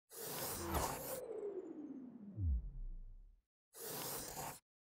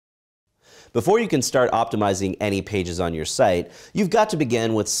Before you can start optimizing any pages on your site, you've got to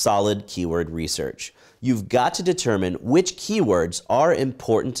begin with solid keyword research. You've got to determine which keywords are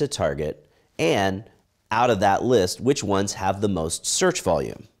important to target and, out of that list, which ones have the most search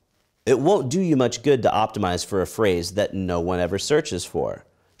volume. It won't do you much good to optimize for a phrase that no one ever searches for.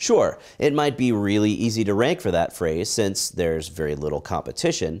 Sure, it might be really easy to rank for that phrase since there's very little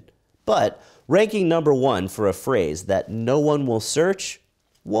competition, but ranking number one for a phrase that no one will search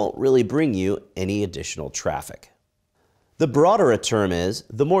won't really bring you any additional traffic. The broader a term is,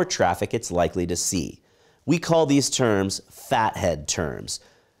 the more traffic it's likely to see. We call these terms fathead terms.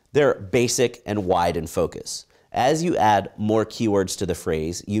 They're basic and wide in focus. As you add more keywords to the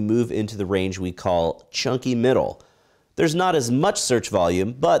phrase, you move into the range we call chunky middle. There's not as much search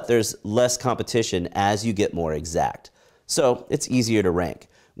volume, but there's less competition as you get more exact. So it's easier to rank.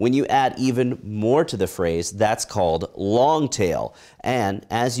 When you add even more to the phrase, that's called long tail. And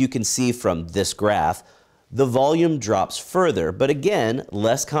as you can see from this graph, the volume drops further, but again,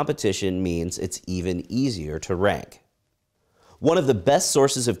 less competition means it's even easier to rank. One of the best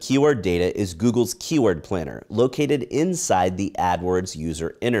sources of keyword data is Google's Keyword Planner, located inside the AdWords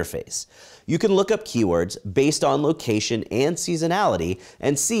user interface. You can look up keywords based on location and seasonality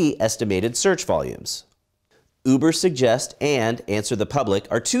and see estimated search volumes. Ubersuggest and Answer the Public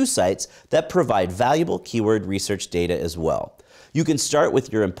are two sites that provide valuable keyword research data as well. You can start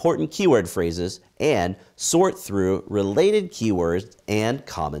with your important keyword phrases and sort through related keywords and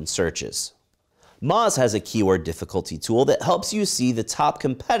common searches. Moz has a keyword difficulty tool that helps you see the top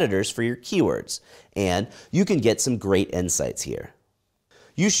competitors for your keywords, and you can get some great insights here.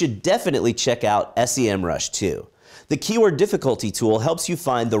 You should definitely check out SEMrush too. The keyword difficulty tool helps you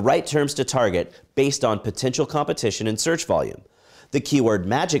find the right terms to target based on potential competition and search volume. The keyword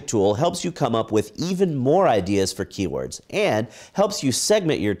magic tool helps you come up with even more ideas for keywords and helps you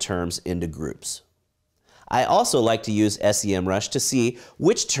segment your terms into groups. I also like to use SEMrush to see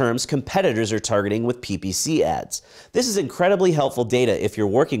which terms competitors are targeting with PPC ads. This is incredibly helpful data if you're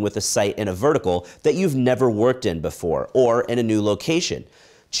working with a site in a vertical that you've never worked in before or in a new location.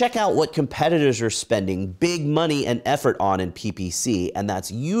 Check out what competitors are spending big money and effort on in PPC, and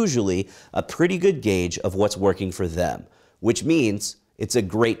that's usually a pretty good gauge of what's working for them, which means it's a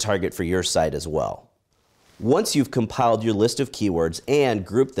great target for your site as well. Once you've compiled your list of keywords and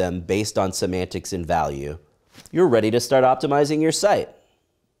grouped them based on semantics and value, you're ready to start optimizing your site.